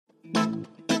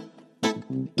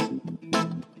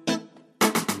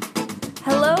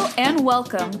Hello and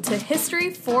welcome to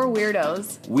History for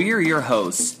Weirdos. We're your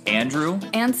hosts, Andrew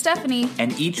and Stephanie.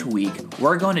 And each week,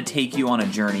 we're going to take you on a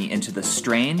journey into the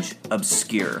strange,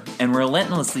 obscure, and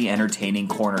relentlessly entertaining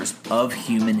corners of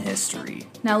human history.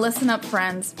 Now listen up,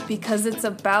 friends, because it's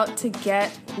about to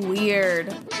get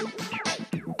weird.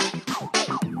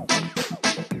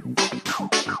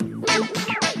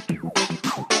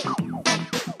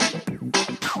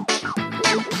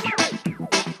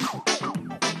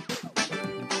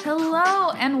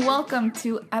 Hello and welcome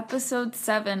to episode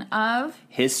 7 of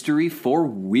History for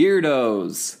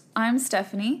Weirdos. I'm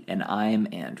Stephanie. And I'm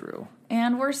Andrew.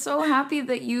 And we're so happy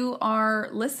that you are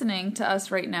listening to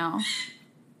us right now.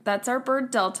 That's our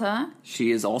bird Delta.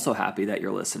 She is also happy that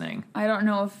you're listening. I don't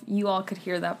know if you all could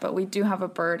hear that, but we do have a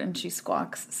bird and she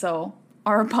squawks. So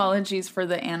our apologies for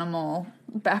the animal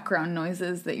background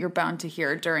noises that you're bound to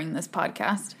hear during this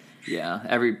podcast. Yeah,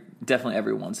 definitely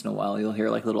every once in a while you'll hear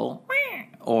like little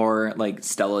or like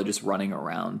Stella just running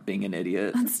around being an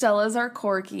idiot. And Stella's our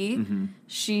corgi. Mm-hmm.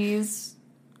 She's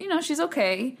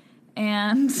okay.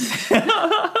 And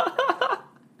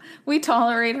we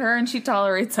tolerate her and she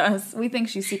tolerates us. We think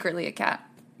she's secretly a cat.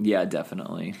 Yeah,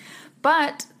 definitely.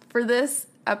 But for this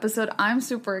episode, I'm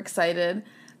super excited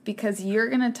because you're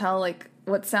going to tell like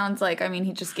what sounds like,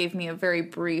 he just gave me a very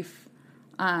brief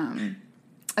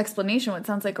explanation. What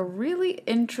sounds like a really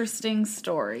interesting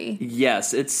story.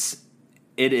 Yes,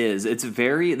 it is.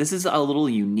 This is a little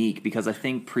unique because I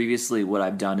think previously what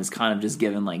I've done is kind of just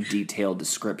given like detailed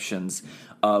descriptions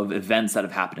of events that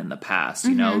have happened in the past,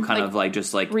 you know, kind of like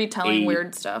just like retelling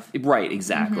weird stuff. Right,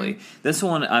 exactly. Mm-hmm. This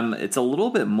one, it's a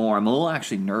little bit more, I'm a little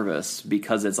actually nervous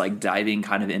because it's like diving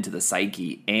kind of into the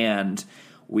psyche, and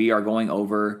we are going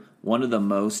over one of the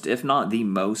most, if not the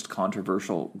most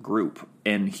controversial group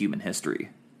in human history.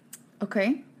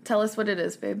 Okay. Tell us what it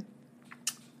is, babe.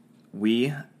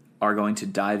 We are going to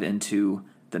dive into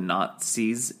the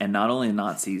Nazis, and not only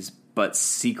Nazis, but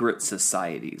secret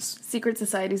societies. Secret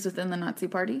societies within the Nazi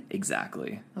party?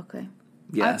 Exactly. Okay.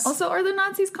 Yes. Also, are the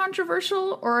Nazis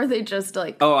controversial, or are they just,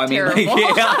 like, terrible?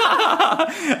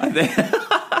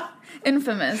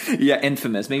 Infamous. Yeah,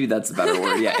 infamous. Maybe that's a better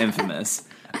word. Yeah, infamous.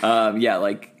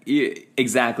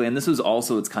 Exactly. And this was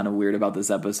also what's kind of weird about this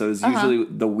episode is usually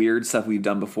the weird stuff we've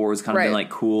done before has kind of been like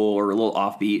cool or a little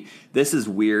offbeat. This is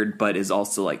weird, but is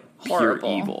also like horrible.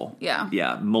 Pure evil. Yeah.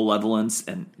 Yeah. Malevolence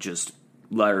and just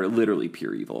literally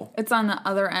pure evil. It's on the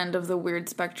other end of the weird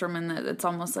spectrum, and that it's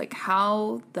almost like,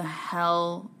 how the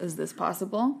hell is this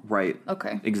possible? Right.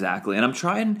 Okay. Exactly. And I'm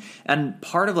trying, and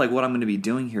part of like what I'm going to be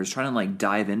doing here is trying to like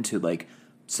dive into like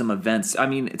some events.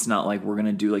 It's not like we're going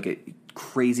to do like a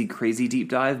crazy deep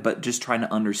dive, but just trying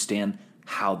to understand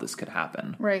how this could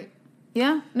happen. Right.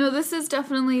 Yeah. No, this is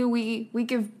definitely, we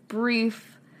give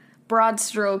brief, broad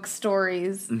stroke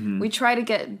stories. Mm-hmm. We try to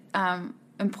get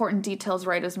important details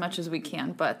right as much as we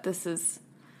can, but this is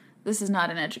not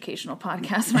an educational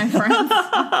podcast, my friends.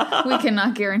 We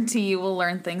cannot guarantee you will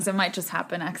learn things. It might just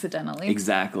happen accidentally.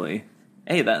 Exactly.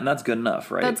 Hey, that's good enough,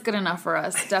 right? That's good enough for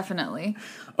us, definitely.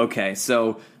 Okay,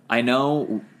 so I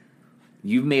know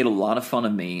you've made a lot of fun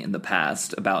of me in the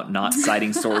past about not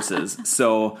citing sources,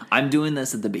 so I'm doing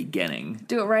this at the beginning.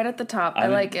 Do it right at the top. I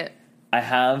like it. I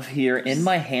have here in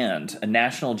my hand a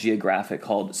National Geographic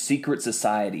called Secret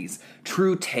Societies,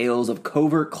 True Tales of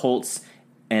Covert Cults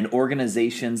and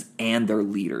Organizations and Their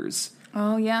Leaders.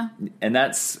 Oh, yeah. And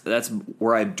that's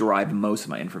where I derive most of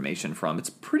my information from. It's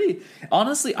pretty,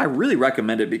 honestly, I really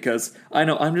recommend it because I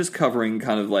know I'm just covering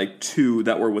kind of like two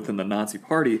that were within the Nazi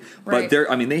party, but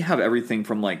they have everything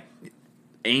from like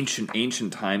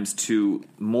ancient times to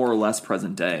more or less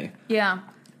present day. Yeah.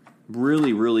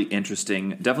 Really, really interesting.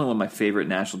 Definitely one of my favorite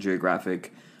National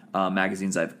Geographic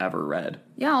magazines I've ever read.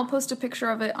 Yeah, I'll post a picture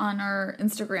of it on our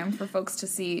Instagram for folks to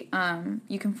see.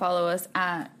 You can follow us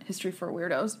at History for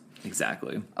Weirdos.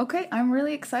 Exactly. Okay, I'm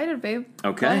really excited, babe.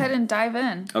 Okay. Go ahead and dive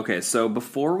in. Okay, so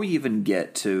before we even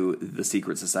get to the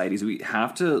secret societies, we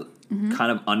have to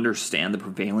kind of understand the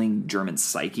prevailing German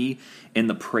psyche in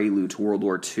the prelude to World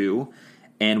War II,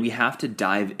 and we have to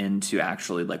dive into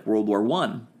actually like World War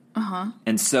I.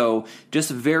 And so just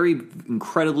a very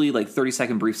incredibly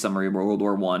 30-second brief summary of World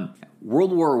War I.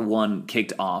 World War I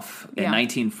kicked off in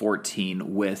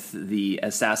 1914 with the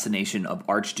assassination of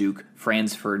Archduke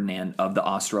Franz Ferdinand of the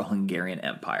Austro-Hungarian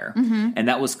Empire. And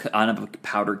that was on a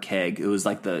powder keg. It was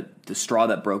like the straw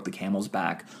that broke the camel's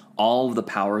back. All of the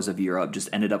powers of Europe just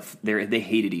ended up, they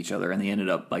hated each other, and they ended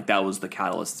up, that was the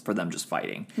catalyst for them just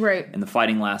fighting. Right. And the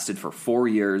fighting lasted for 4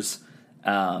 years.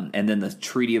 And then the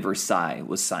Treaty of Versailles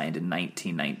was signed in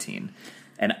 1919.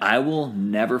 And I will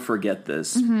never forget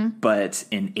this, but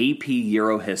in AP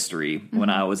Euro history, when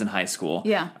I was in high school,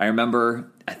 I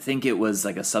remember, I think it was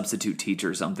like a substitute teacher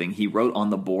or something, he wrote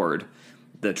on the board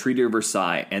the Treaty of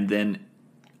Versailles, and then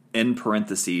in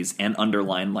parentheses and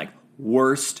underlined, like,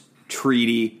 worst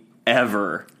treaty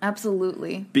ever.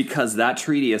 Absolutely. Because that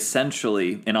treaty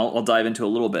essentially, and I'll dive into a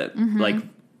little bit, like,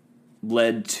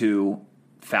 led to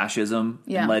fascism,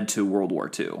 and led to World War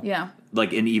II. Yeah.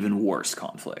 Like an even worse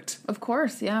conflict. Of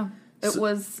course, yeah. It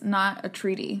was not a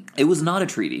treaty. It was not a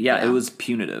treaty. Yeah, it was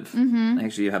punitive. I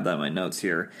actually have that in my notes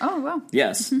here. Oh, wow.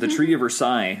 Yes, the Treaty of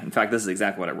Versailles, in fact, this is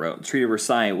exactly what I wrote. The Treaty of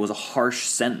Versailles was a harsh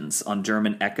sentence on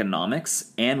German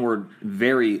economics and were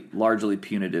very largely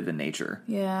punitive in nature.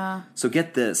 Yeah. So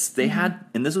get this. They had,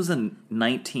 and this was in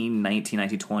 1919,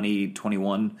 1920,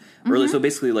 21, early, so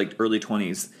basically like early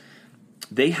 20s.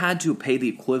 They had to pay the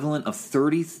equivalent of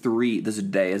this is a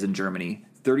day as in Germany,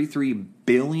 $33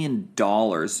 billion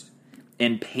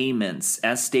in payments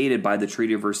as stated by the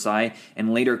Treaty of Versailles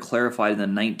and later clarified in the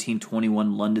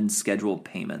 1921 London Schedule of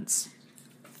Payments.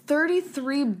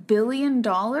 $33 billion?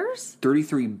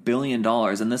 $33 billion.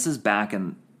 And this is back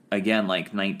in, again,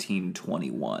 like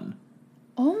 1921.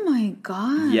 Oh my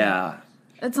God. Yeah.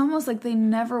 It's almost like they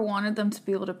never wanted them to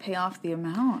be able to pay off the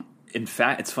amount. In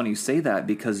fact, it's funny you say that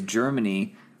because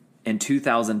Germany in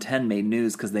 2010 made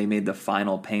news because they made the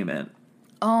final payment.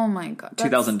 Oh my God.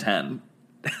 2010.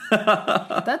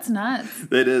 That's nuts.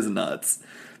 It is nuts.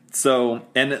 So,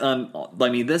 and I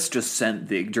mean, this just sent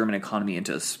the German economy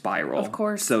into a spiral. Of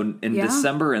course. So in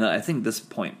December, and I think this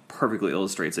point perfectly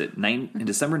illustrates it, in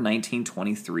December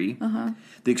 1923,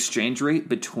 the exchange rate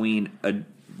between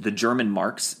the German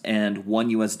marks and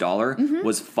 $1 US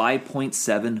was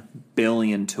 5.7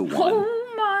 billion to 1.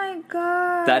 Oh my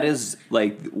God. That is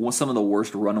like some of the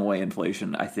worst runaway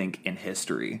inflation, I think, in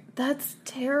history. That's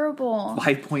terrible.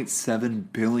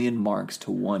 5.7 billion marks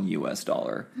to $1 US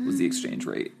was the exchange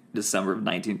rate, December of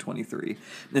 1923.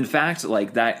 In fact,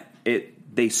 like that,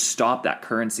 they stopped that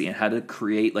currency and had to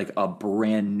create like a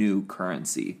brand new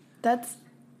currency. That's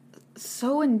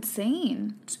so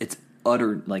insane. It's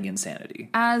utter like insanity.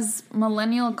 As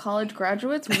millennial college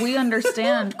graduates, we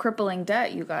understand crippling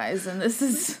debt, you guys, and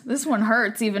this one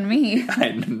hurts even me.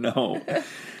 I know.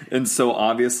 And so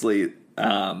obviously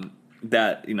that,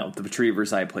 the Treaty of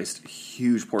Versailles placed a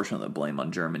huge portion of the blame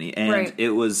on Germany, and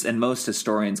it was, and most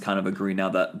historians kind of agree now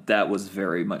that was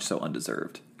very much so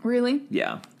undeserved. Really?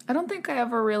 Yeah. I don't think I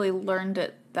ever really learned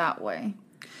it that way.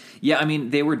 Yeah, I mean,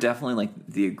 they were definitely like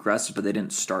the aggressor, but they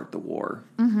didn't start the war.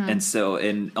 And so,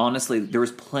 and honestly, there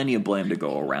was plenty of blame to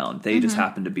go around. They just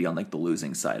happened to be on like the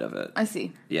losing side of it. I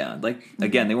see. Yeah, like,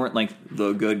 again, they weren't like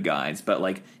the good guys, but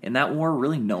like in that war,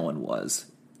 really no one was.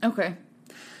 Okay.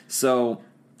 So,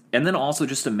 and then also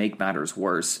just to make matters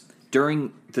worse,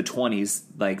 during the 20s,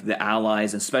 like the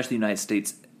Allies, especially the United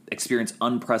States, experienced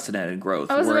unprecedented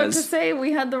growth. I was about to say,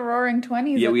 we had the Roaring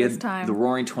 20s this time. The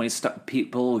Roaring 20s,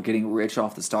 people getting rich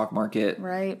off the stock market.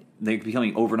 Right. They're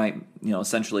becoming overnight,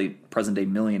 essentially present-day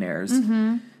millionaires.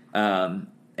 And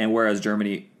whereas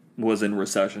Germany was in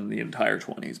recession the entire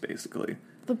 20s, basically.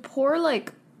 The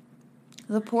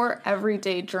poor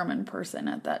everyday German person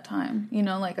at that time.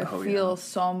 I feel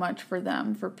so much for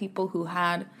them, for people who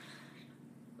had,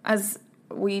 as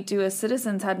we do as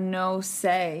citizens, had no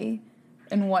say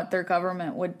in what their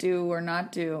government would do or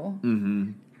not do,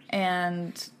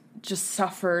 and just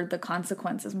suffered the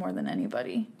consequences more than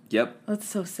anybody. Yep. That's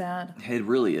so sad. It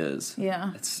really is.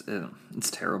 Yeah. It's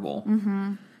terrible.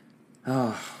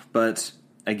 But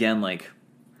again, like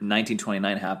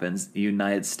 1929 happens, the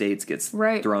United States gets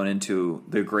thrown into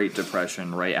the Great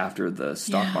Depression right after the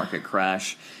stock market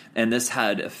crash, and this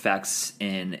had effects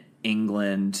in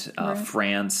England,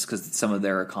 France, because some of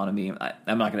their economy,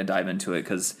 I'm not going to dive into it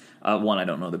because, one, I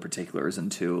don't know the particulars,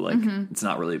 and two, like, it's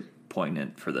not really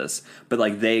poignant for this. But,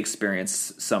 like, they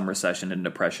experienced some recession and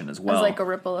depression as well. As, like, a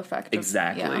ripple effect.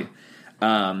 Exactly.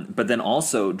 But then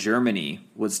also Germany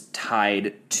was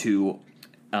tied to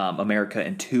America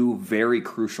in two very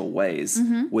crucial ways,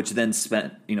 which then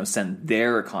sent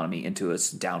their economy into a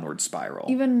downward spiral.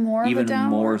 Even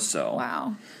more so.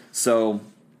 Wow. So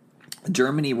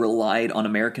Germany relied on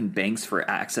American banks for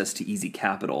access to easy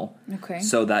capital,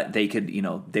 so that they could,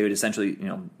 they would essentially,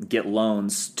 get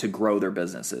loans to grow their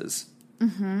businesses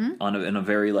in a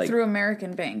very like through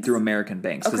American banks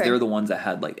because they're the ones that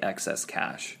had like excess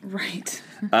cash, right?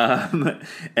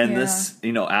 This,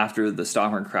 after the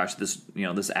stock market crash,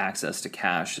 this access to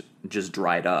cash just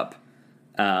dried up.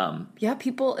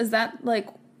 People, is that like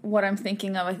what I'm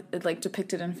thinking of, like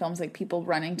depicted in films, like people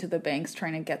running to the banks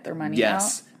trying to get their money out?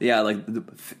 Yeah, like the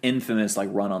infamous like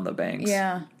run on the banks.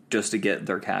 Yeah. just to get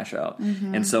their cash out.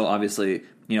 And so obviously,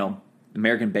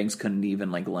 American banks couldn't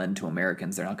even like lend to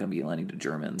Americans. They're not going to be lending to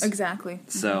Germans. Exactly.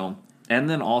 So, and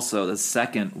then also the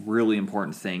second really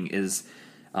important thing is,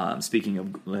 speaking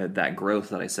of that growth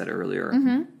that I said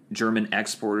earlier, German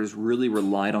exporters really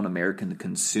relied on American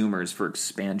consumers for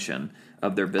expansion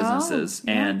of their businesses.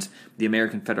 And the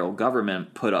American federal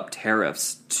government put up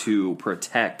tariffs to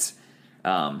protect,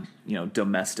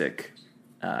 domestic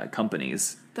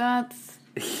companies. That's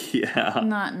Yeah.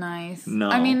 not nice. No.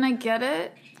 I mean, I get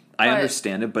it. I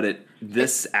understand it, but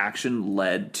this action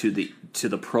led to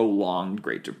the prolonged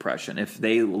Great Depression. If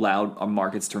they allowed our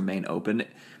markets to remain open,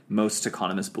 most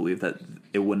economists believe that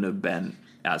it wouldn't have been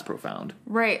as profound.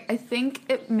 Right. I think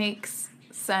it makes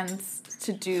sense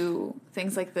to do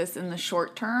things like this in the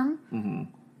short term,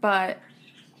 but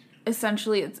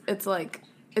essentially it's like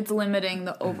it's limiting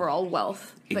the overall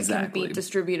wealth that can be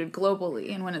distributed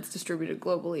globally, and when it's distributed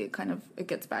globally, it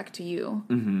gets back to you.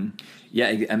 Yeah,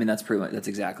 I mean that's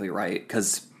exactly right.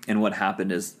 And what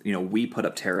happened is, we put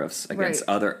up tariffs against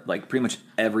other, like pretty much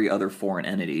every other foreign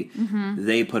entity.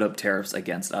 They put up tariffs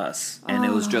against us, and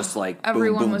it was just like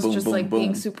everyone boom, was boom, just boom, like boom.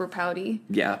 being super pouty.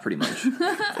 Yeah, pretty much.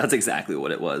 That's exactly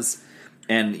what it was.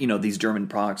 And these German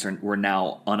products were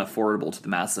now unaffordable to the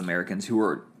mass of Americans who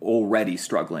were already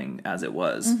struggling as it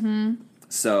was.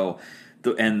 So,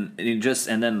 and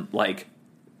then like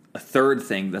a third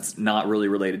thing that's not really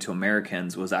related to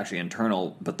Americans was actually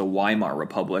internal, but the Weimar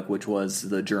Republic, which was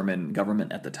the German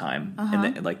government at the time,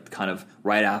 and like kind of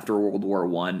right after World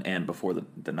War I and before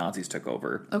the Nazis took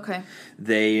over. Okay.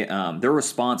 They their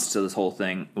response to this whole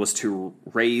thing was to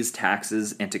raise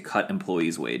taxes and to cut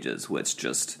employees' wages, which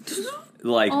just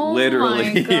like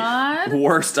literally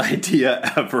worst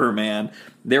idea ever, man.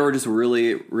 They were just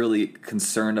really, really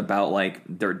concerned about like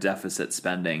their deficit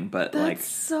spending, but that's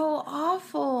so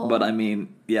awful. But I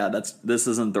mean, yeah, this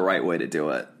isn't the right way to do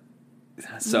it.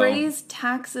 So raise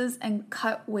taxes and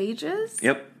cut wages.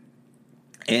 Yep.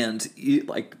 And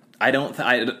like I don't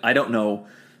know.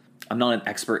 I'm not an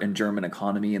expert in German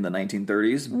economy in the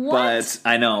 1930s, but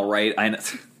I know, right? I know.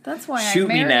 That's why Shoot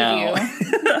I married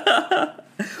me now. you.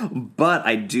 But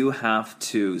I do have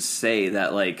to say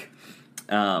that, like,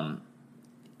 I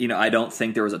don't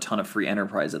think there was a ton of free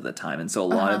enterprise at the time. And so a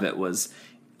lot of it was,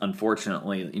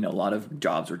 unfortunately, a lot of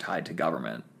jobs were tied to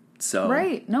government. So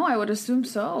right. No, I would assume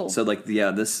so. So, like,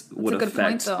 this would affect...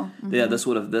 That's a good point, though. Yeah,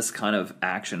 this kind of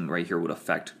action right here would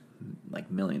affect,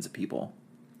 like, millions of people.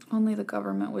 Only the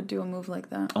government would do a move like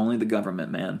that. Only the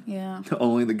government, man. Yeah.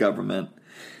 Only the government.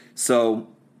 So...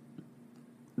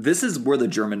 this is where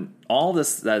all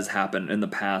this that has happened in the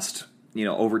past,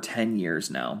 over 10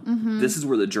 years now, this is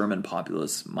where the German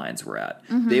populace minds were at.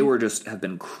 They have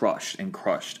been crushed and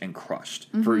crushed and crushed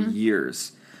for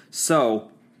years.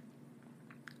 So,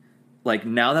 like,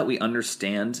 now that we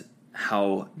understand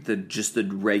how the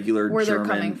regular where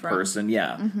German person,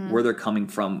 where they're coming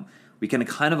from, we can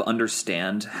kind of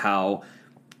understand how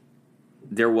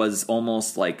there was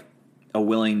almost like a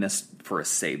willingness for a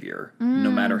savior, no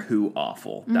matter who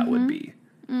awful that would be.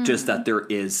 Just that there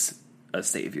is a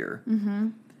savior.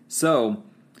 So,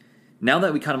 now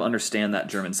that we kind of understand that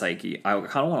German psyche, I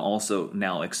kind of want to also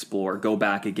now go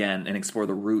back again and explore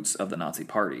the roots of the Nazi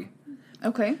Party.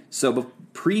 Okay. So,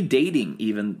 predating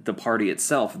even the party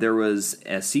itself, there was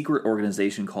a secret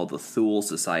organization called the Thule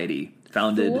Society,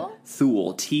 founded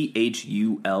Thule, Thule.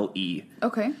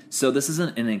 Okay. So this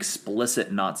isn't an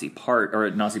explicit Nazi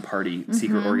Party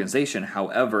secret organization.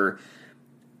 However,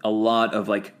 a lot of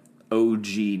like OG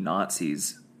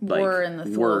Nazis were in the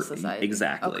Thule Society.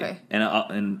 Exactly. Okay.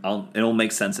 And it'll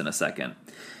make sense in a second.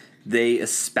 They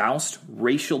espoused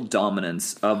racial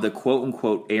dominance of the quote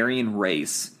unquote Aryan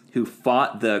race, who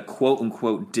fought the quote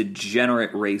unquote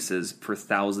degenerate races for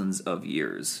thousands of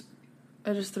years.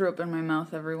 I just threw up in my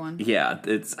mouth, everyone. Yeah,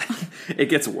 it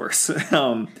gets worse.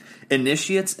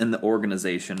 Initiates in the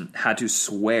organization had to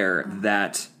swear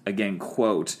that, again,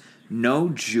 quote, no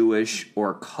Jewish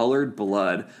or colored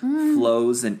blood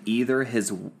flows in either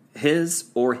his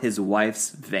or his wife's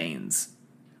veins.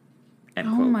 End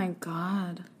quote. Oh my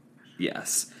God.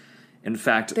 Yes. In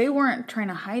fact... they weren't trying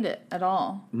to hide it at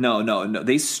all. No.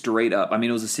 They straight up... I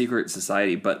mean, it was a secret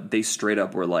society, but they straight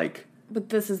up were like... but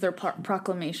this is their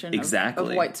proclamation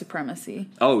exactly. of white supremacy.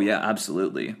 Oh, yeah,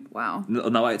 absolutely. Wow.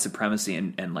 Not white supremacy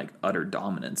and like, utter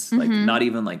dominance. Like, not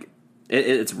even, like...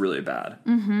 It's really bad.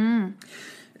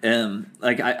 And,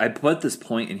 like, I put this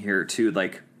point in here, too,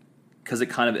 like... because it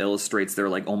kind of illustrates their,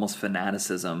 like, almost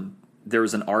fanaticism there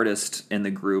was an artist in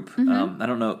the group. I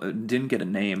don't know, didn't get a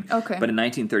name. Okay. But in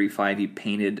 1935, he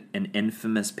painted an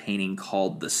infamous painting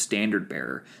called The Standard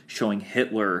Bearer, showing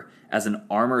Hitler as an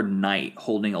armored knight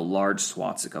holding a large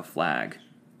swastika flag.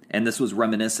 And this was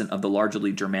reminiscent of the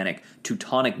largely Germanic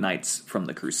Teutonic Knights from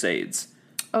the Crusades.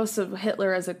 Oh, so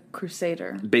Hitler as a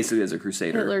crusader. Basically as a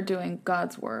crusader. Hitler doing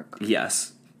God's work.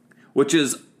 Yes. Which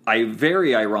is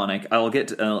very ironic. I'll get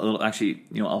to, actually,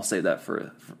 I'll say that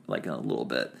for like a little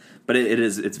bit. But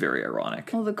it's very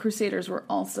ironic. Well, the Crusaders were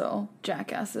also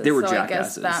jackasses. They were so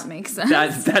jackasses. I guess that makes sense.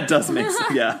 That does make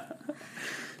sense, yeah.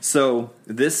 So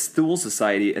this Thule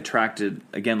Society attracted,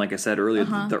 again, like I said earlier,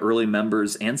 the early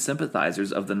members and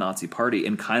sympathizers of the Nazi Party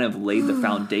and kind of laid the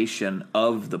foundation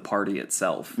of the party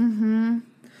itself. Mm-hmm.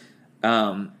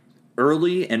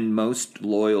 Early and most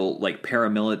loyal, like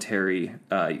paramilitary,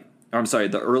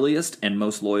 the earliest and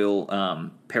most loyal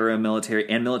paramilitary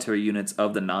and military units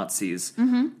of the Nazis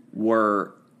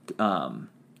were,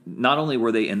 not only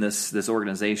were they in this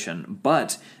organization,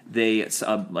 but they,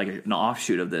 like an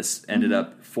offshoot of this, ended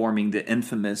up forming the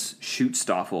infamous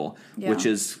Schutzstaffel, which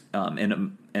is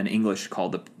in English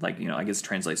called I guess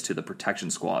translates to the Protection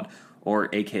Squad, or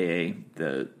AKA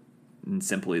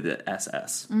simply the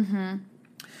SS. Mm-hmm.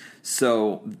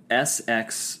 So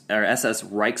SS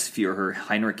Reichsfuhrer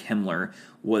Heinrich Himmler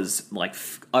was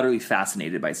utterly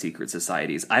fascinated by secret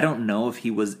societies. I don't know if he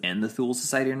was in the Thule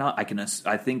Society or not.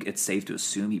 I think it's safe to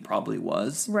assume he probably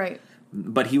was. Right.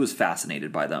 But he was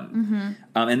fascinated by them.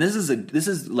 Mm-hmm. And this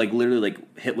is literally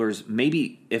Hitler's,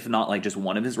 maybe if not just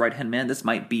one of his right hand man. This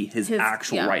might be his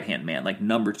actual right hand man,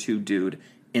 number 2 dude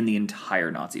in the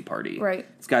entire Nazi party. Right.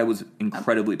 This guy was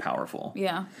incredibly powerful.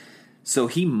 Yeah. So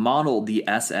he modeled the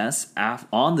SS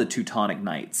on the Teutonic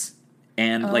Knights.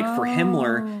 And for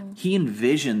Himmler, he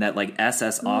envisioned that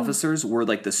SS officers were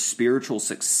the spiritual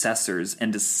successors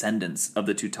and descendants of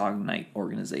the Teutonic Knight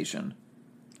organization.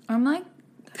 I'm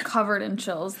covered in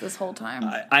chills this whole time.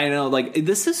 I know,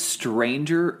 this is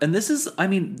stranger, and this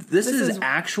is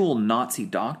actual Nazi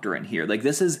doctrine here.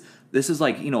 This is this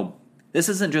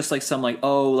isn't just some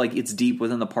it's deep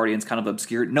within the party and it's kind of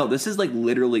obscure. No, this is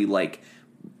literally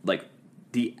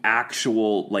the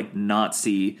actual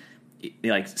Nazi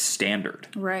standard.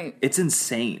 Right. It's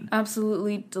insane.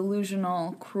 Absolutely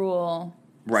delusional, cruel,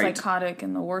 psychotic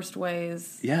in the worst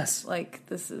ways. Yes.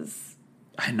 This is...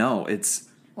 I know, it's...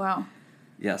 Wow.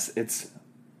 Yes, it's...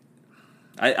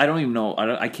 I don't even know.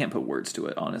 I can't put words to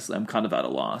it, honestly. I'm kind of at a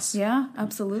loss. Yeah,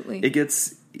 absolutely. It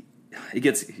gets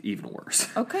even worse.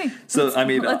 Okay. So,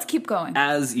 let's keep going.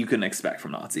 As you can expect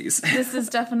from Nazis. This is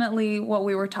definitely what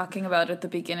we were talking about at the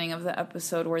beginning of the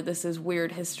episode, where this is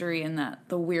weird history and that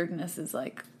the weirdness is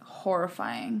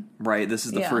horrifying. Right. This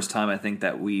is the first time I think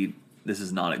that this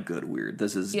is not a good weird.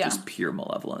 This is just pure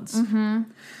malevolence. Mm-hmm.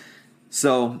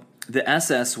 So the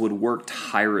SS would work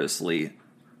tirelessly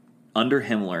under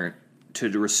Himmler to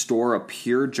restore a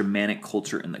pure Germanic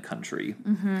culture in the country.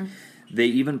 Mm-hmm. They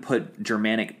even put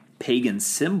Germanic pagan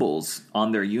symbols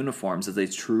on their uniforms as they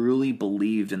truly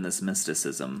believed in this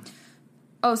mysticism.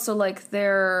 Oh, so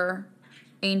they're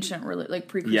ancient, really,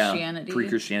 pre-Christianity. Yeah,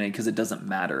 pre-Christianity, because it doesn't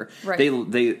matter. Right.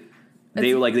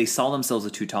 They saw themselves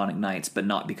as Teutonic Knights, but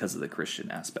not because of the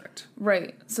Christian aspect.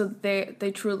 Right. So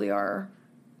they truly are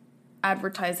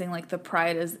advertising the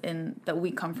pride is in that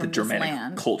we come from the Germanic this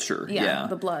land. Culture. Yeah,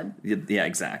 the blood. Yeah,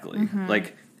 exactly.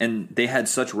 Mm-hmm. And they had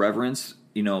such reverence,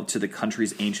 to the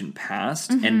country's ancient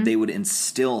past, and they would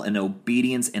instill an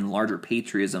obedience and larger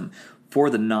patriotism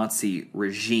for the Nazi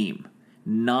regime,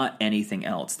 not anything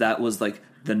else. That was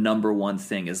the number one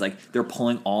thing is they're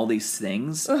pulling all these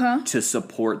things to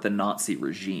support the Nazi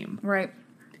regime. Right.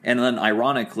 And then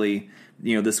ironically,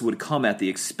 this would come at the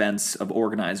expense of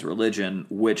organized religion,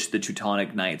 which the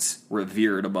Teutonic Knights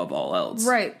revered above all else.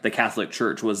 Right. The Catholic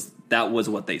Church was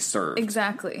what they served.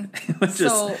 Exactly.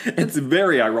 It's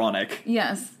very ironic.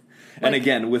 Yes. And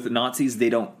again, with Nazis, they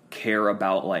don't care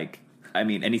about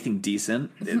anything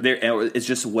decent. It's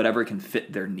just whatever can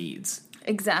fit their needs.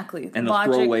 Exactly. And they'll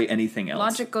throw away anything else.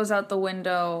 Logic goes out the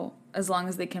window as long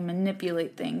as they can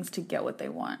manipulate things to get what they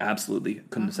want. Absolutely.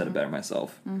 Couldn't have said it better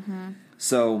myself. Mm-hmm.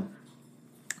 So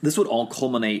this would all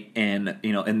culminate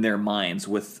in their minds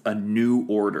with a new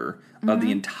order of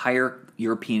the entire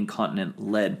European continent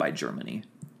led by Germany.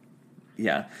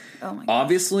 Yeah. Oh my gosh.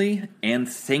 Obviously and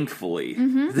thankfully,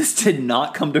 this did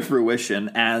not come to fruition,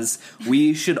 as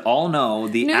we should all know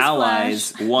the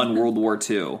Allies won World War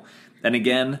II. And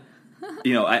again,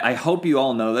 I hope you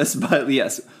all know this, but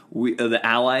yes, the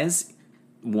Allies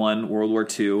won World War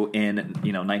II in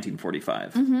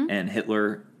 1945,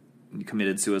 and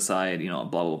committed suicide, blah,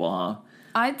 blah, blah.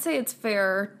 I'd say it's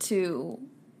fair to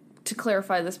to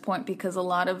clarify this point, because a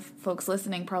lot of folks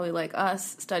listening, probably like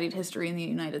us, studied history in the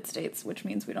United States, which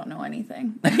means we don't know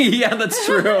anything. Yeah, that's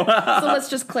true. So let's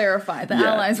just clarify. The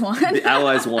Allies won. The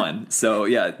Allies won. So,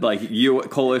 yeah, like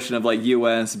coalition of like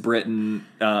U.S., Britain,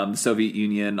 Soviet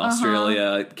Union,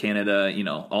 Australia, Canada,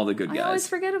 all the good guys. I always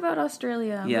forget about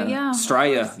Australia. Yeah. But yeah.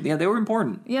 Straya. Yeah, they were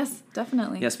important. Yes,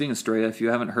 definitely. Yeah, speaking of Straya, if you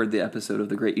haven't heard the episode of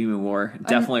the Great Emu War,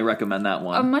 definitely recommend that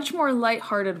one. A much more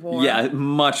lighthearted war. Yeah,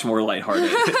 much more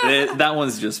lighthearted. That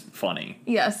one's just funny.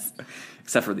 Yes.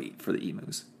 Except for the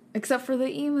emus. Except for the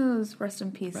emus. Rest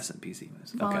in peace. Rest in peace,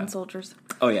 emus. Fallen soldiers.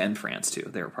 Oh, yeah, and France, too.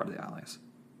 They were part of the Allies.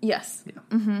 Yes. Yeah.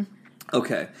 Mm-hmm.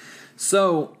 Okay.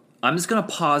 So I'm just going to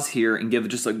pause here and give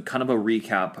just a kind of a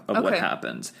recap of what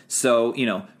happened. So,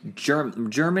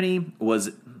 Germany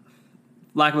was,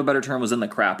 lack of a better term, was in the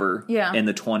crapper in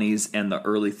the 20s and the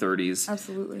early 30s.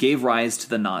 Absolutely. Gave rise to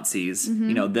the Nazis.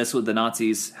 This was the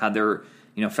Nazis had their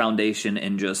foundation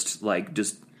in just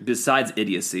besides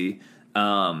idiocy,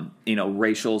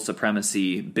 racial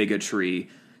supremacy, bigotry,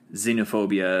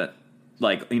 xenophobia,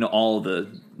 all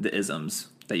the isms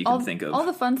that you can think of. All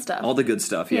the fun stuff. All the good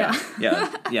stuff, yeah.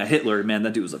 Yeah, Hitler, man,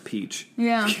 that dude was a peach.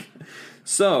 Yeah.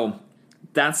 So,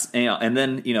 that's, and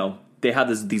then, they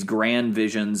had these grand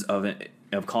visions of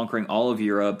conquering all of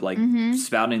Europe,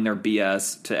 spouting their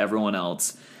BS to everyone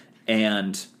else,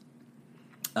 and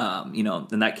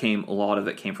and that a lot of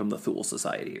it came from the Thule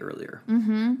Society earlier.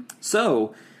 Mm-hmm.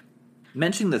 So,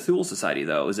 mentioning the Thule Society,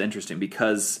 though, is interesting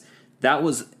because that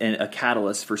was a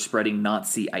catalyst for spreading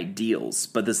Nazi ideals.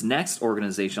 But this next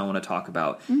organization I want to talk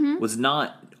about was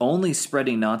not only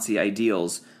spreading Nazi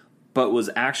ideals, but was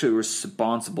actually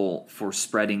responsible for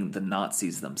spreading the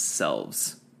Nazis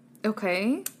themselves.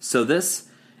 Okay. So this,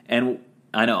 and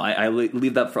I know, I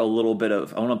leave that for a little bit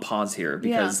of, I want to pause here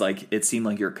because it seemed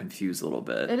like you're confused a little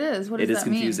bit. It is. What does that mean? It is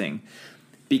confusing.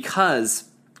 Because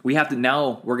we're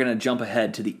going to jump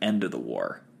ahead to the end of the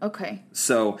war. Okay.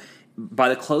 So by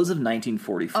the close of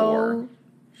 1944. Oh,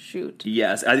 shoot.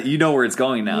 Yes. You know where it's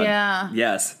going now. Yeah.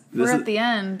 Yes. We're at the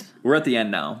end. We're at the end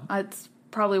now. It's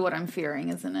probably what I'm fearing,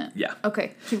 isn't it? Yeah.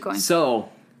 Okay. Keep going. So,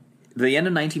 the end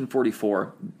of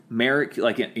 1944,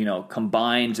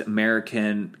 combined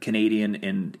American, Canadian,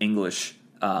 and English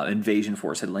invasion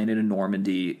force had landed in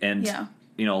Normandy and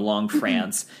along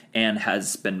France and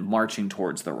has been marching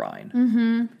towards the Rhine.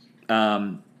 Mm-hmm.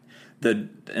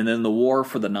 And then the war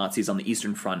for the Nazis on the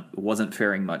Eastern Front wasn't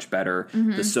faring much better.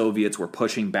 Mm-hmm. The Soviets were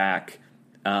pushing back,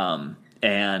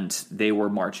 and they were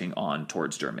marching on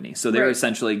towards Germany. So they were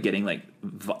essentially getting like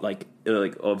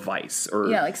a vice, or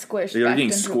squished. They were getting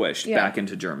squished back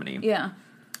into Germany. Yeah,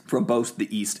 from both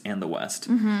the East and the West.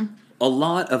 Mm-hmm. A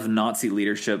lot of Nazi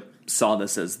leadership saw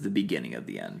this as the beginning of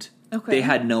the end. Okay. They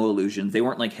had no illusions. They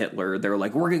weren't like Hitler. They were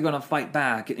like, we're going to fight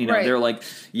back. They're like,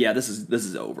 yeah, this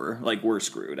is over. Like, we're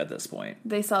screwed at this point.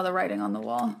 They saw the writing on the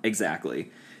wall.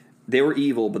 Exactly. They were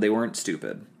evil, but they weren't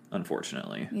stupid,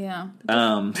 unfortunately. Yeah.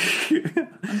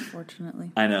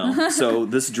 Unfortunately. I know. So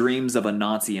this dreams of a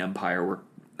Nazi empire were,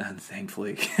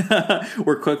 thankfully,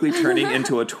 were quickly turning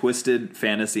into a twisted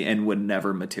fantasy and would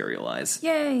never materialize.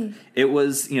 Yay. It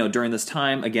was, during this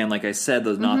time, again, like I said,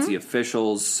 those Nazi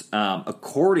officials,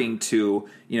 according to,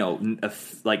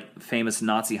 famous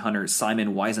Nazi hunter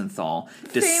Simon Wiesenthal.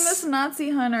 Famous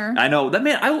Nazi hunter. I know.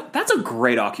 That's a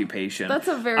great occupation. That's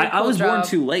a very cool I was born job.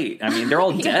 too late. I mean, they're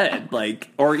all dead.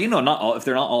 Not all, if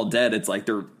they're not all dead, it's like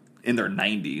they're in their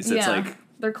 90s. It's like...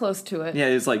 They're close to it. Yeah,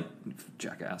 it's like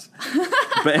jackass.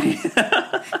 But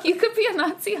you could be a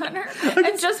Nazi hunter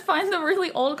and just find the really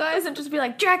old guys and just be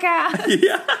like, jackass.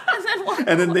 Yeah.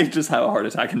 And then they just have a heart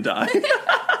attack and die.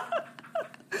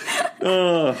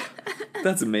 Oh,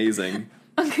 that's amazing.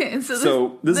 Okay,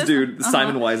 so this dude,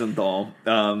 Simon Wiesenthal,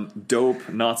 dope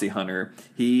Nazi hunter,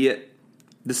 he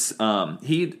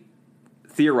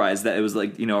theorized that it was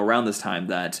around this time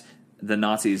that the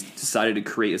Nazis decided to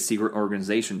create a secret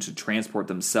organization to transport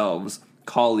themselves,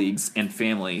 colleagues, and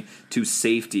family to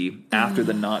safety after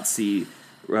the Nazi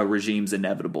regime's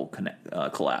inevitable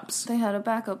collapse. They had a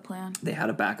backup plan.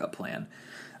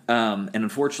 And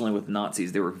unfortunately with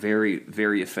Nazis, they were very,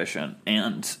 very efficient,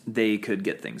 and they could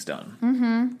get things done.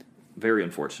 Mm-hmm. Very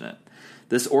unfortunate.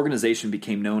 This organization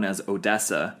became known as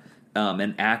Odessa,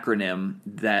 an acronym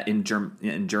that in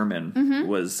German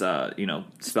was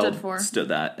stood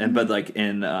that, and but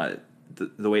in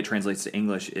the way it translates to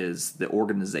English is the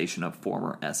Organization of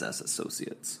Former SS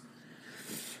Associates.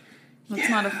 That's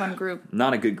not a fun group.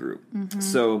 Not a good group. Mm-hmm.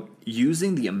 So,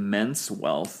 using the immense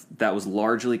wealth that was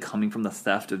largely coming from the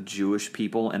theft of Jewish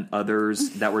people and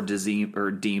others that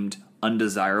were deemed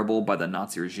undesirable by the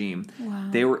Nazi regime,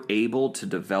 they were able to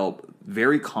develop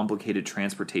very complicated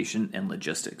transportation and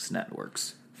logistics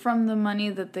networks. From the money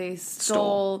that they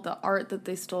stole. The art that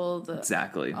they stole.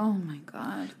 Exactly. Oh my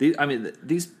God.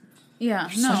 These yeah,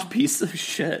 such pieces of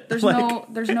shit. There's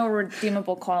no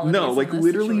redeemable qualities. No, like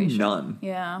literally situation. none.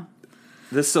 Yeah.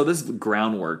 This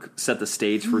groundwork set the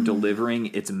stage for delivering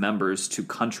its members to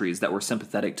countries that were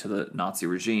sympathetic to the Nazi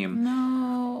regime.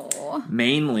 No.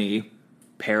 Mainly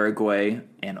Paraguay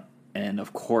and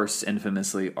of course,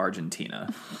 infamously,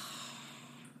 Argentina.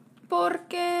 ¿Por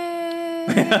qué?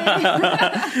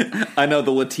 I know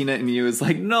the Latina in you is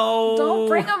like, no. Don't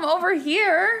bring them over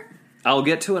here. I'll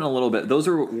get to it in a little bit. Those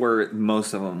are where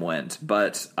most of them went.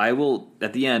 But I will,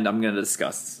 at the end, I'm going to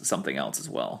discuss something else as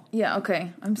well. Yeah,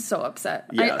 okay. I'm so upset.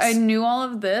 Yes. I knew all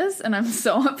of this, and I'm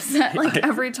so upset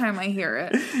every time I hear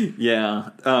it. Yeah.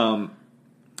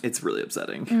 It's really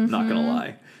upsetting. Not going to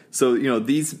lie. So,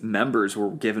 these members were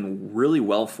given really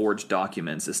well-forged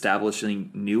documents establishing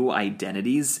new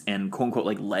identities and quote-unquote,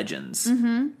 like, legends.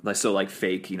 So, like,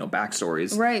 fake,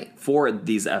 backstories. Right. For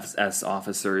these SS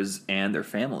officers and their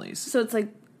families. So it's like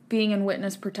being in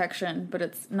witness protection, but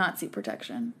it's Nazi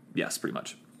protection. Yes, pretty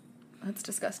much. That's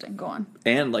disgusting. Go on.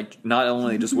 And, like, not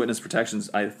only just witness protections,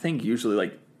 I think usually,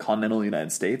 like, continental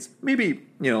United States. Maybe,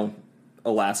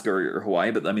 Alaska or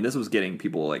Hawaii. But, this was getting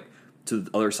people, like, to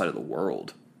the other side of the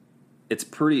world. It's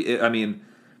pretty,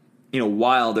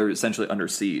 while they're essentially under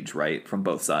siege, right, from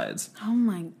both sides. Oh,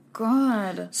 my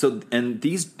God. So, and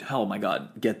these, oh, my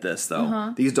God, get this,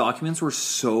 though. These documents were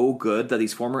so good that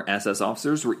these former SS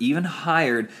officers were even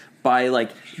hired by,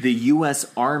 like, the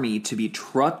U.S. Army to be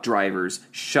truck drivers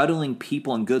shuttling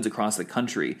people and goods across the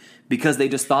country because they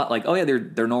just thought, like, oh, yeah,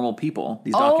 they're normal people.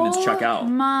 These documents check out. Oh,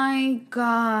 my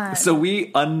God. So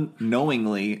we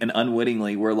unknowingly and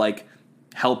unwittingly were, like,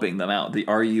 helping them out,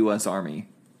 our U.S. Army.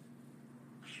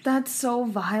 That's so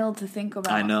vile to think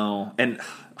about. I know.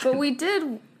 But we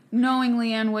did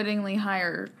knowingly and wittingly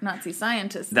hire Nazi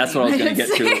scientists. That's what I was going to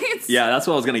get to. Yeah, that's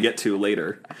what I was going to get to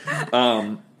later.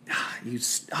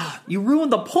 You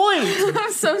ruined the point!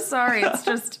 I'm so sorry.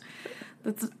 It's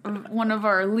one of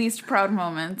our least proud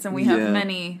moments, and we have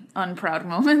many unproud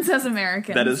moments as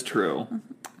Americans. That is true.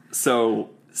 So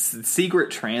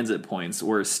secret transit points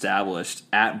were established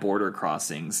at border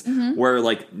crossings where,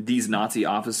 like, these Nazi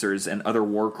officers and other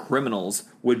war criminals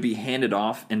would be handed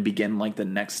off and begin, like, the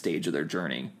next stage of their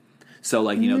journey. So,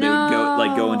 like, they would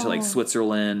go into, like,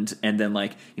 Switzerland, and then,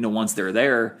 like, once they're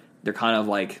there, they're kind of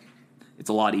like, it's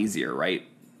a lot easier, right?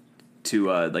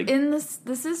 To like, in this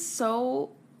is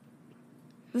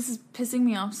pissing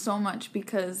me off so much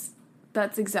because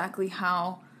that's exactly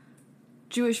how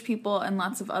Jewish people and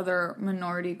lots of other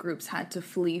minority groups had to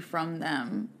flee from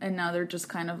them, and now they're just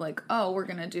kind of like, oh, we're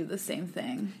gonna do the same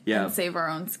thing and save our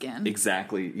own skin.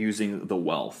 Exactly, using the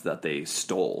wealth that they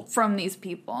stole from these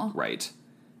people. Right.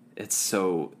 It's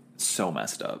so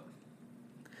messed up.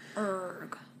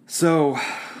 Erg. So,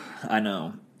 I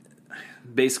know.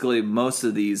 Basically, most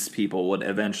of these people would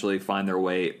eventually find their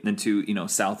way into,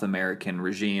 South American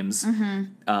regimes,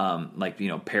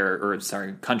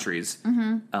 countries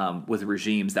with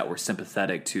regimes that were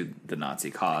sympathetic to the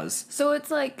Nazi cause. So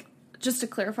it's like, just to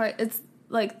clarify, it's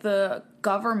like the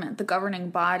governing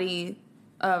body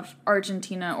of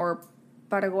Argentina or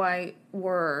Paraguay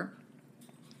were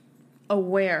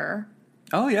aware.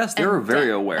 Oh, yes, they were very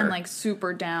aware. And, like,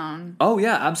 super down. Oh,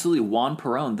 yeah, absolutely. Juan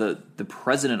Perón, the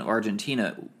president of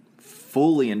Argentina,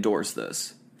 fully endorsed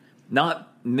this.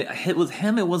 With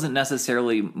him, it wasn't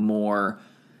necessarily more...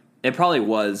 It probably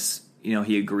was,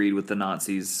 he agreed with the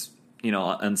Nazis,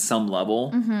 on some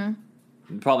level.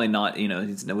 Mm-hmm. Probably not, he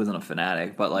wasn't a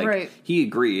fanatic, but, like, right. He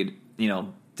agreed,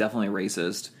 definitely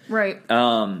racist. Right.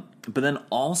 But then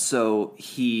also,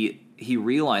 he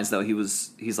realized, though,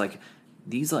 he's like,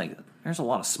 these, like... There's a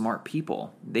lot of smart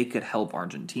people. They could help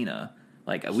Argentina.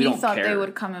 Like, we don't care. He thought they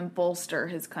would come and bolster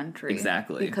his country.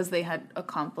 Exactly. Because they had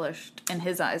accomplished, in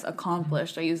his eyes, I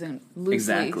use it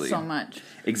loosely so much.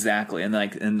 Exactly. And,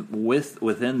 like,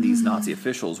 within these Nazi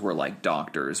officials were, like,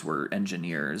 doctors, were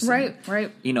engineers. Right, and,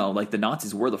 right. Like, the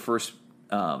Nazis were the first,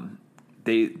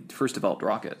 they first developed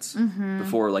rockets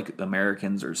before, like,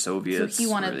 Americans or Soviets so he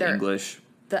wanted or English.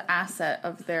 The asset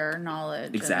of their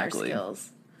knowledge and their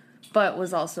skills. But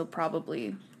was also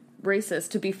probably racist.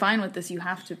 To be fine with this, you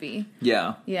have to be.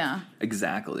 Yeah. Yeah.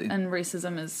 Exactly. And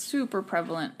racism is super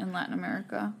prevalent in Latin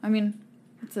America.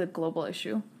 It's a global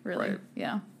issue, really. Right.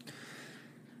 Yeah.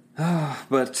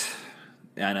 But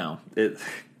I know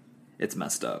it's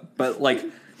messed up. But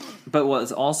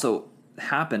what's also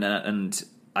happened, and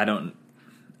I don't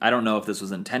know if this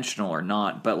was intentional or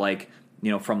not, but, like,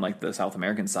 from like the South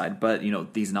American side. But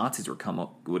these Nazis would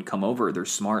come over. They're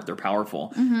smart. They're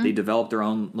powerful. They develop their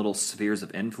own little spheres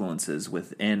of influences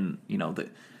within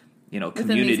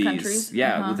communities.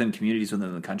 Within communities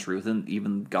within the country, within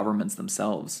even governments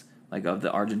themselves, like of the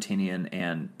Argentinian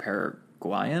and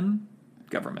Paraguayan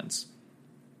governments.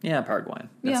 Yeah, Paraguayan.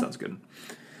 That sounds good.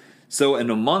 So,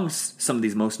 and amongst some of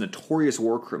these most notorious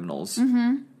war criminals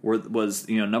was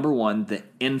number one, the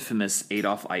infamous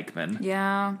Adolf Eichmann.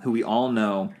 Yeah. Who we all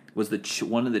know was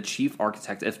one of the chief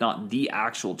architects, if not the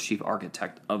actual chief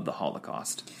architect of the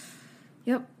Holocaust.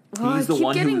 Yep. Well, I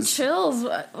keep getting chills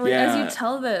as you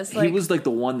tell this. He was like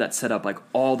the one that set up like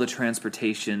all the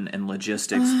transportation and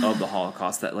logistics of the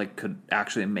Holocaust that like could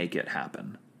actually make it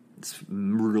happen. It's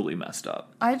really messed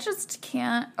up. I just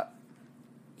can't.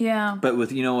 Yeah. But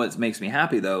with what makes me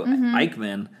happy though,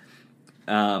 Eichmann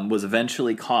was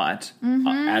eventually caught,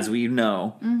 as we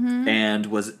know, and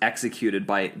was executed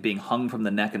by being hung from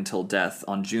the neck until death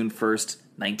on June 1st,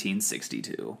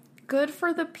 1962. Good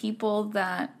for the people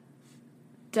that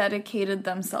dedicated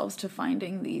themselves to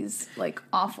finding these like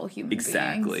awful human beings.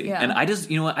 Exactly. Yeah. And I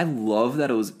just, I love that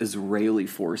it was Israeli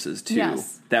forces too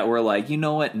that were like,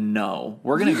 no,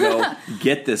 we're going to go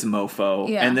get this mofo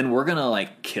and then we're going to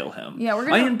like kill him. Yeah, we're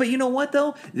going to. But you know what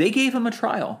though? They gave him a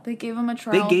trial. They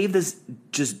gave this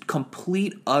just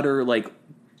complete, utter like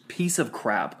piece of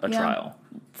crap a trial.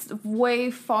 It's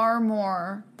way far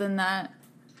more than that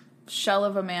shell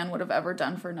of a man would have ever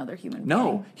done for another human being.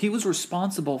 No, he was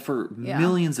responsible for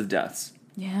millions of deaths.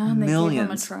 Yeah, and they gave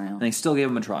him a trial. And they still gave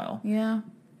him a trial. Yeah.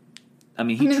 I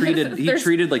mean, he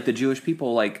treated like the Jewish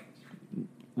people like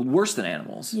worse than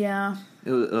animals. Yeah.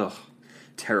 It was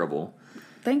terrible.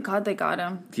 Thank God they got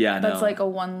him. Yeah, I know. That's like a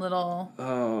one little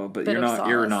but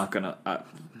you're not going to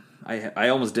I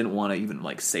almost didn't want to even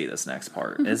like say this next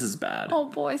part. This is bad. Oh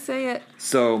boy, say it.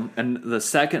 So, and the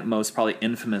second most probably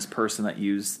infamous person that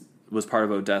was part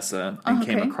of Odessa and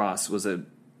came across was a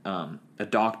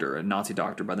doctor, a Nazi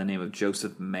doctor by the name of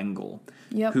Joseph Mengele,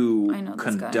 who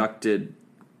conducted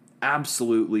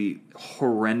absolutely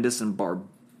horrendous and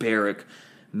barbaric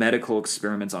medical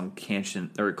experiments on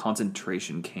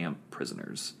concentration camp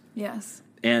prisoners. Yes.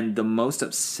 And the most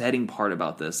upsetting part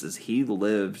about this is he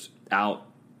lived out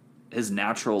his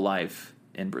natural life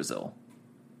in Brazil.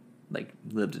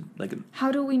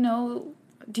 How do we know?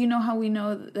 Do you know how we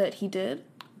know that he did?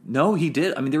 No, he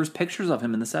did. I mean, there was pictures of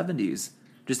him in the 70s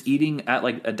just eating at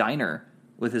like a diner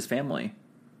with his family.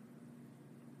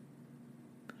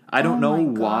 I don't know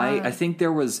why. I think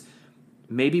there was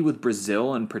maybe with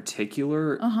Brazil in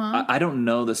particular. I don't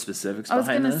know the specifics behind this.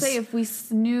 I was going to say, if we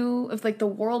knew, if like the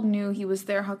world knew he was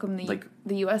there, how come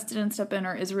the U.S. didn't step in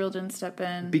or Israel didn't step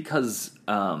in? Because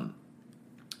I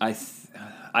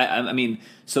mean,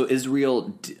 so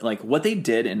Israel, like what they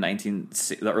did in the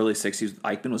early 60s,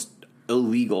 Eichmann was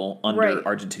illegal under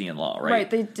Argentinian law, right? Right,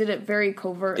 they did it very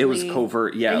covertly. It was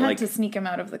covert, yeah. They had to sneak him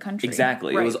out of the country.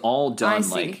 Exactly. Right. It was all done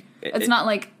like... It's not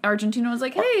like Argentina was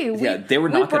like, hey, they were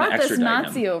not going to extradite this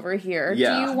Nazi him. Over here.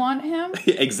 Yeah. Do you want him?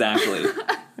 Exactly.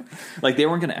 Like, they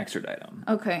weren't going to extradite him.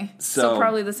 Okay. So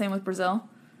probably the same with Brazil?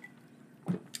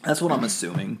 That's what I'm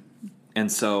assuming.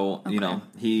 And so,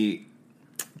 he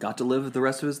got to live the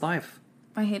rest of his life.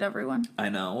 I hate everyone. I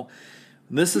know.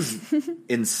 This is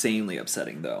insanely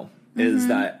upsetting, though, is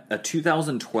that a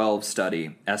 2012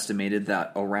 study estimated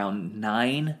that around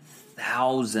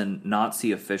 9,000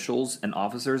 Nazi officials and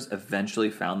officers eventually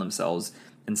found themselves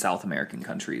in South American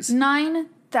countries.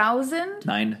 9,000?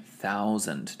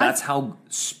 9,000. That's how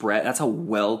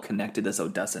well connected this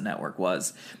Odessa network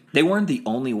was. They weren't the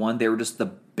only one. They were just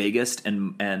the biggest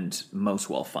and most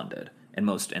well-funded and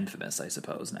most infamous, I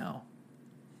suppose, now.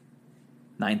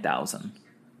 9,000.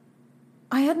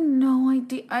 I had no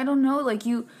idea. I don't know,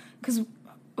 because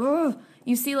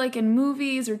you see, like, in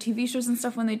movies or TV shows and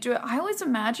stuff when they do it, I always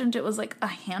imagined it was, like, a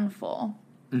handful.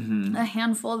 Mm-hmm. A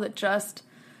handful that just,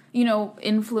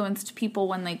 influenced people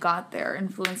when they got there,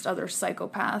 influenced other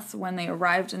psychopaths when they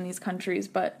arrived in these countries,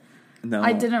 but no.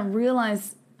 I didn't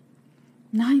realize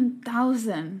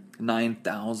 9,000.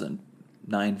 9,000.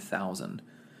 9,000.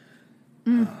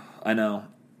 I know.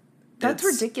 That's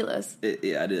ridiculous. It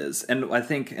is. And I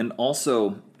think, and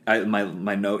also,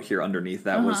 my note here underneath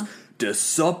that was,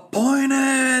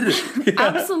 disappointed!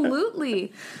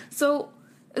 Absolutely. So,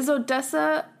 is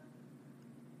Odessa's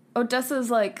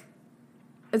like,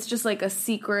 it's just like a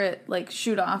secret, like,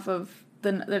 shoot off of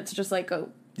it's just like a,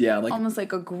 almost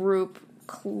like a group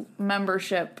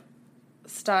membership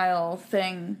style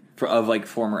thing. Of like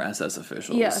former SS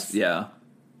officials. Yes. Yeah.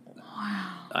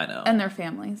 Wow. I know. And their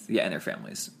families. Yeah, and their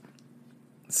families.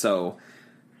 So,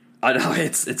 I know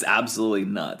it's absolutely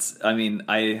nuts. I mean,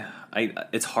 I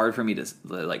it's hard for me to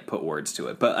like put words to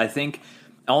it, but I think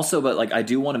also, but like I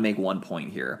do want to make one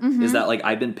point here is that like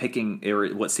I've been picking or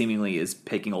what seemingly is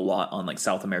picking a lot on like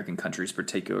South American countries,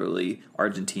 particularly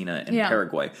Argentina and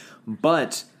Paraguay,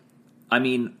 but I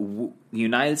mean, the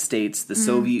United States, the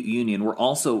Soviet Union were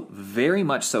also very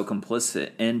much so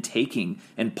complicit in taking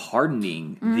and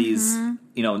pardoning these,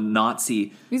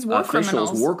 Nazi war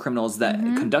criminals that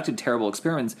conducted terrible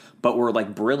experiments, but were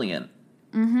like brilliant,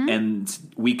 and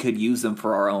we could use them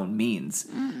for our own means,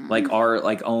 like our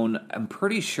like own. I'm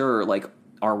pretty sure like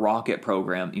our rocket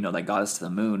program, that got us to the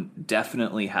moon,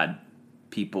 definitely had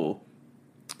people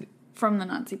from the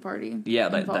Nazi Party. Yeah,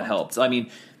 that helped. I mean.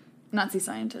 Nazi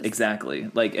scientists. Exactly.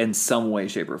 Like, in some way,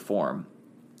 shape, or form.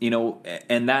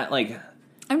 And that, like...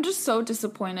 I'm just so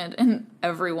disappointed in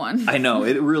everyone. I know,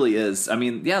 it really is. I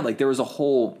mean, yeah, like, there was a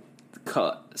whole...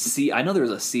 I know there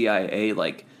was a CIA,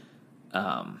 like,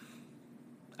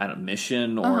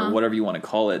 mission or whatever you want to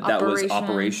call it. That was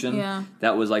Operation. Yeah.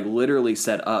 That was, like, literally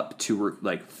set up to,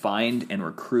 find and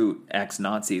recruit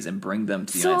ex-Nazis and bring them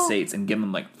to the United States and give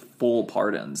them, like, full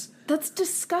pardons. That's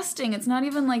disgusting. It's not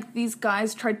even like these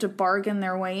guys tried to bargain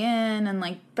their way in and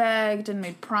like begged and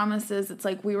made promises. It's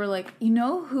like we were like,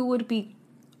 who would be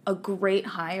a great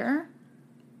hire?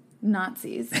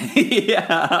 Nazis.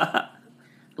 Yeah.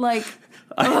 Like,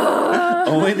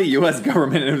 only the U.S.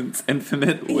 government in its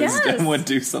infinite wisdom would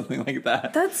do something like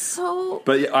that. That's so...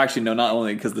 But actually, no, not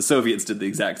only because the Soviets did the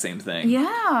exact same thing.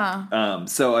 Yeah.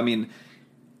 So, I mean...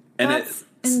 And that's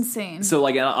insane. So,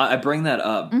 like, I bring that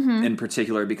up in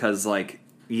particular because, like,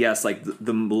 yes, like,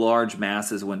 the large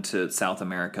masses went to South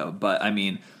America, but, I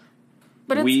mean...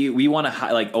 But we want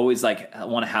to, like, always, like,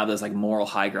 want to have this, like, moral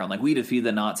high ground. Like, we defeated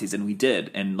the Nazis, and we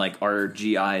did. And, like, our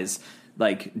GIs,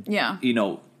 like,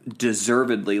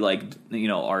 deservedly, like,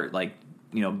 are, like,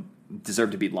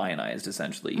 deserve to be lionized,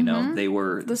 essentially. They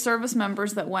were... The service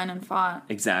members that went and fought.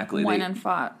 Exactly.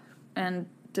 And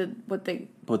did what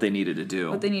they needed to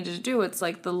do. It's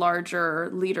like the larger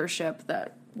leadership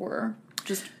that were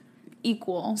just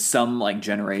equal. Some like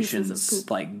generations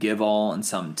like give all and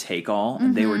some take all,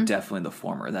 and they were definitely the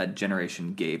former. That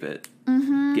generation gave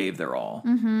their all.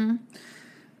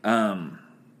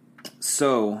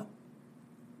 So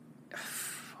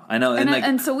I know,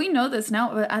 and so we know this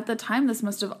now, but at the time this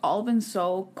must have all been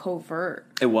so covert.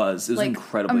 It was like,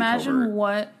 incredibly imagine covert.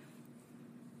 What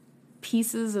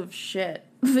pieces of shit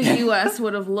the U.S.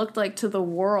 would have looked like to the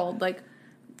world, like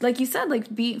you said,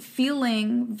 like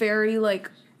feeling very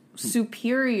like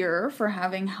superior for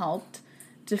having helped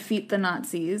defeat the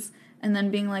Nazis, and then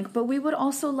being like, but we would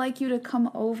also like you to come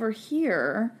over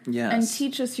here and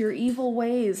teach us your evil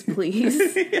ways,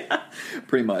 please. Yeah,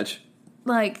 pretty much.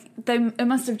 Like it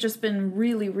must have just been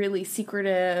really, really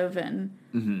secretive, and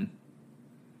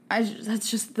that's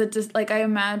just I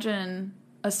imagine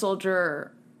a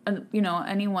soldier.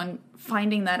 Anyone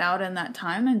finding that out in that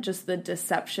time, and just the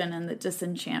deception and the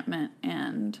disenchantment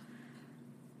and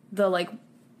the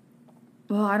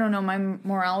I don't know, my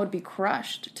morale would be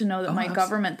crushed to know that my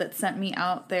government that sent me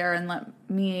out there and let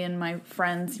me and my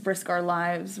friends risk our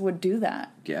lives would do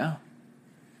that. Yeah.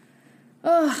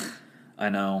 Ugh. I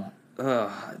know.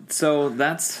 So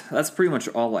that's pretty much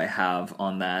all I have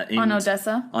on that. On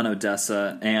Odessa? On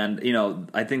Odessa. And,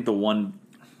 I think the one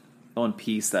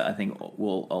piece that I think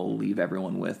I'll leave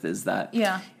everyone with is that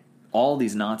all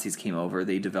these Nazis came over,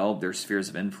 they developed their spheres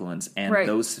of influence, and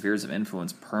those spheres of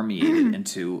influence permeated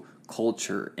into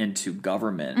culture, into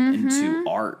government, into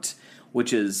art,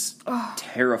 which is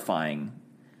terrifying.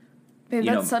 Babe,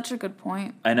 that's such a good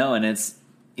point. I know, and it's,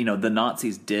 the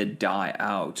Nazis did die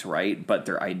out, right? But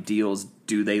their ideals,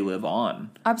 do they live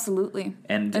on? Absolutely.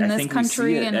 And in I this think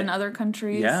country and in other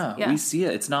countries. Yeah, we see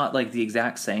it. It's not like the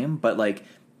exact same, but like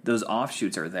those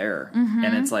offshoots are there.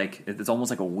 And it's like, it's almost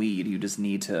like a weed. You just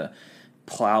need to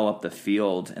plow up the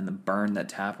field and burn that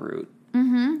taproot.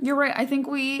 You're right. I think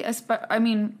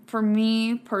for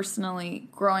me personally,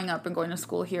 growing up and going to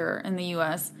school here in the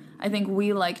U.S., I think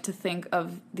we like to think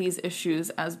of these issues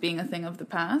as being a thing of the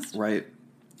past. Right.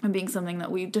 And being something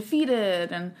that we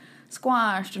defeated and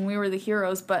squashed and we were the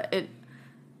heroes, but it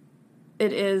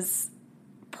is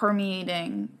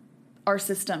permeating our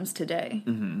systems today.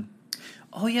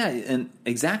 Oh, yeah, and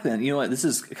exactly. And you know what? This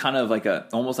is kind of like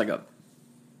almost like a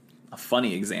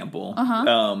funny example. I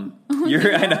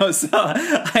know. So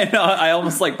I know. I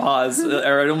almost like paused,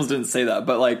 or I almost didn't say that,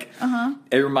 but like,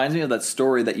 it reminds me of that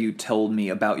story that you told me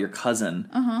about your cousin,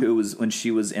 who was when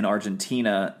she was in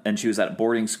Argentina and she was at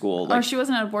boarding school. Like, she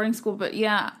wasn't at a boarding school, but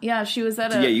yeah, she was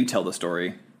at yeah. You tell the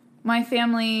story. my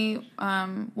family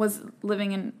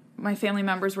my family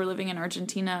members were living in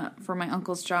Argentina for my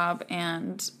uncle's job,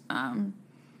 and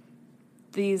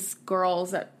these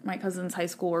girls at my cousin's high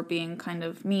school were being kind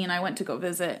of mean. I went to go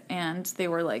visit, and they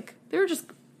were just,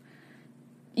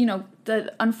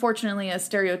 unfortunately a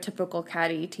stereotypical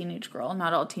catty teenage girl.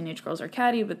 Not all teenage girls are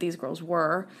catty, but these girls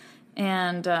were.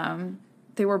 And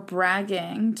they were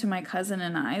bragging to my cousin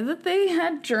and I that they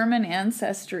had German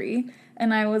ancestry.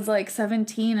 And I was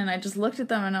 17, and I just looked at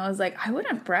them and I was like, I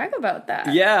wouldn't brag about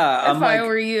that. Yeah. If I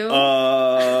were you.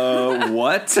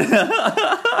 What?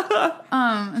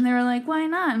 And they were like, why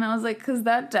not? And I was like, because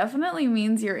that definitely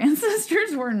means your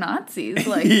ancestors were Nazis.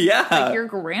 Yeah. Like your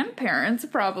grandparents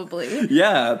probably.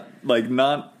 Yeah.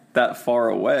 Not that far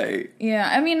away. Yeah.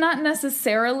 I mean, not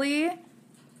necessarily.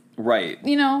 Right.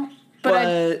 But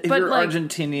if you're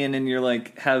Argentinian and you're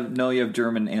you have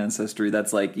German ancestry,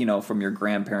 that's from your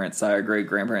grandparents' side or great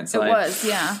grandparents' side. It was,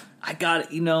 yeah. I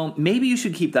got maybe you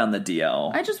should keep that on the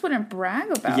DL. I just wouldn't brag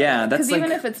about it. Yeah, that's because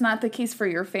even if it's not the case for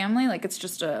your family, it's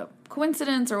just a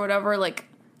coincidence or whatever,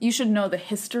 you should know the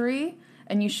history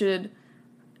and you should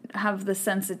have the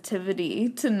sensitivity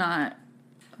to not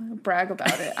brag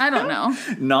about it. I don't know.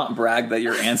 Not brag that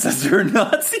your ancestors are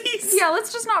Nazis? Yeah,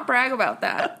 let's just not brag about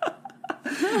that.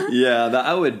 Yeah,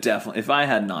 I would definitely, if I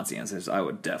had Nazi ancestors, I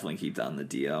would definitely keep that on the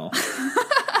DL.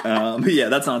 Yeah,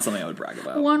 that's not something I would brag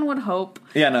about. One would hope.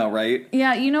 Yeah, no, right?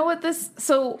 Yeah, you know what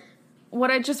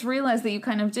what I just realized that you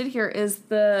kind of did here is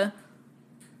that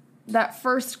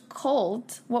first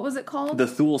cult, what was it called? The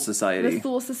Thule Society. The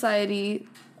Thule Society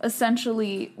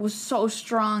essentially was so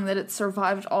strong that it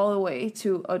survived all the way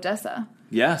to Odessa.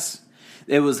 Yes.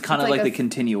 It was kind of like the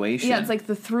continuation. Yeah, it's like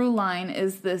the through line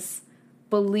is this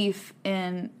belief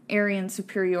in Aryan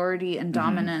superiority and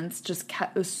dominance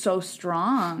was so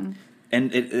strong.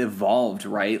 And it evolved,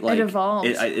 right? It evolved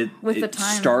with the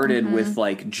time. It started with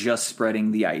just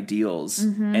spreading the ideals,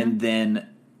 and then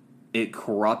it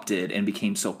corrupted and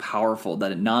became so powerful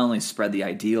that it not only spread the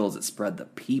ideals, it spread the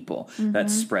people that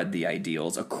spread the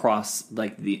ideals across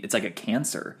it's like a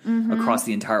cancer across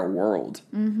the entire world.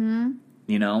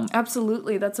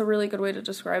 Absolutely, that's a really good way to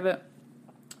describe it.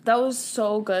 That was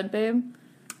so good, babe.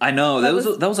 I know that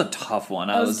was a tough one.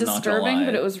 That was disturbing,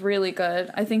 but it was really good.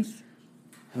 I think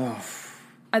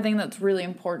that's really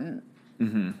important.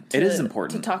 It is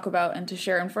important to talk about and to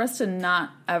share, and for us to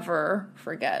not ever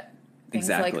forget things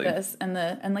like this,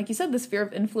 and like you said, the sphere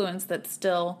of influence that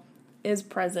still is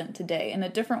present today in a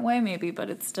different way, maybe,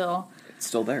 but it's still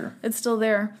there. It's still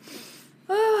there.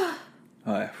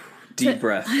 Deep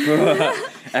breath.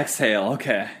 Exhale.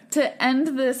 Okay. To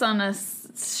end this on a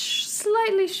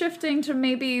slightly shifting to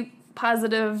maybe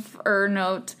positive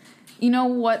note, you know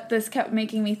what this kept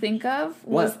making me think of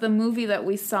was the movie that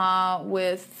we saw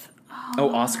with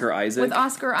Oscar Isaac. With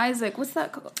Oscar Isaac. What's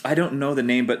that called? I don't know the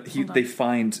name, but they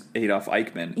find Adolf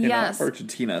Eichmann in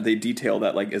Argentina. They detail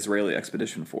that Israeli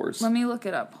expedition force. Let me look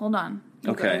it up. Hold on.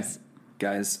 Okay.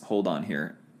 Guys, hold on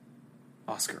here.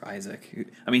 Oscar Isaac.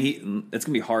 I mean, it's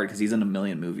going to be hard because he's in a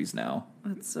million movies now.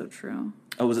 That's so true.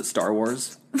 Oh, was it Star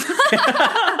Wars?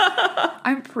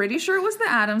 I'm pretty sure it was the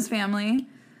Addams Family.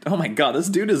 Oh my god, this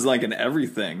dude is in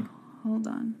everything. Hold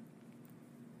on.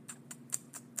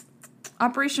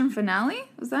 Operation Finale?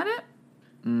 Was that it?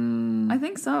 I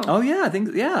think so. Oh yeah,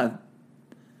 yeah.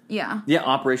 Yeah. Yeah,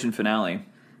 Operation Finale.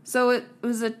 So it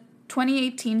was a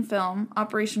 2018 film,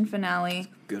 Operation Finale.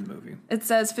 Good movie. It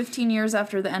says 15 years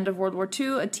after the end of World War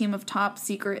II, a team of top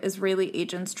secret Israeli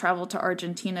agents traveled to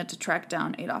Argentina to track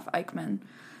down Adolf Eichmann.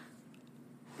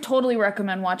 Totally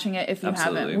recommend watching it if you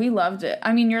haven't. We loved it.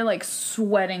 I mean, you're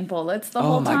sweating bullets the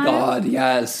whole time. Oh my god,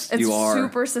 yes, you are. It's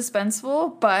super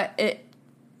suspenseful, but it's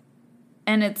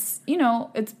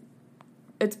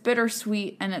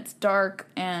bittersweet and it's dark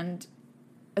and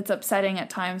it's upsetting at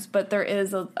times, but there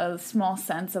is a small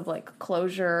sense of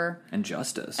closure and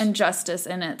justice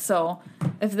in it. So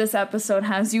if this episode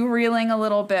has you reeling a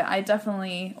little bit, I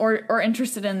definitely or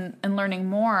interested in learning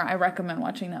more, I recommend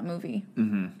watching that movie.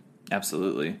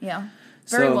 Absolutely. Yeah.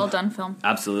 Very well done film.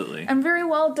 Absolutely. And very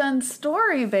well done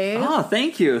story, babe. Oh,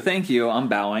 thank you. I'm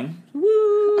bowing.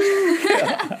 Woo!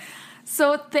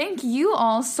 So thank you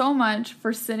all so much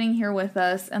for sitting here with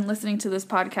us and listening to this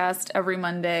podcast every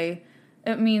Monday.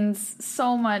 It means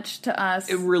so much to us.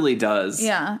 It really does.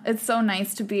 Yeah. It's so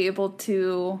nice to be able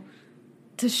to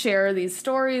share these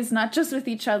stories, not just with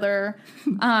each other,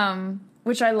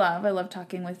 which I love. I love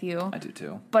talking with you. I do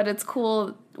too. But it's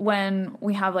cool when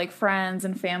we have friends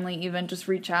and family even just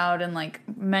reach out and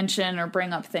mention or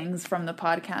bring up things from the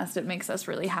podcast. It makes us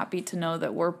really happy to know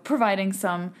that we're providing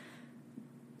some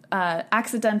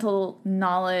accidental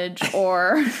knowledge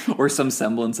or or some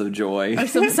semblance of joy.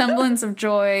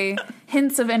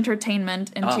 Hints of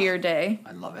entertainment into your day.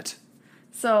 I love it.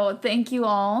 So thank you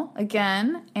all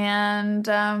again. And,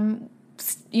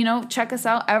 check us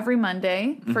out every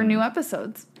Monday for new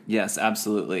episodes. Yes,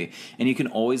 absolutely. And you can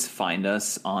always find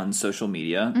us on social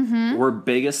media. We're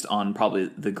biggest on probably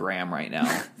the gram right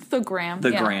now. The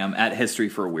gram at History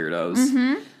for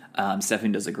Weirdos.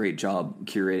 Stephanie does a great job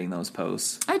curating those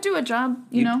posts. I do a job,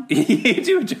 you know. You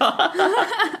do a job.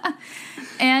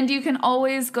 And you can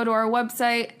always go to our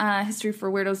website,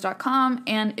 historyforweirdos.com.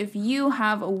 And if you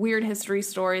have a weird history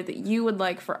story that you would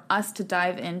like for us to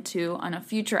dive into on a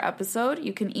future episode,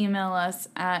 you can email us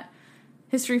at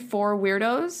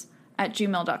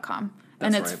historyforweirdos@gmail.com.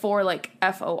 And it's for like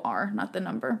FOR, not the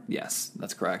number. Yes,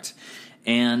 that's correct.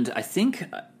 And I think,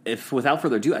 if without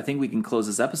further ado, I think we can close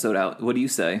this episode out. What do you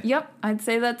say? Yep, I'd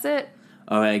say that's it.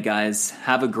 All right, guys,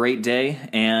 have a great day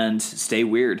and stay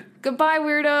weird. Goodbye,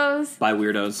 weirdos. Bye,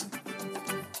 weirdos.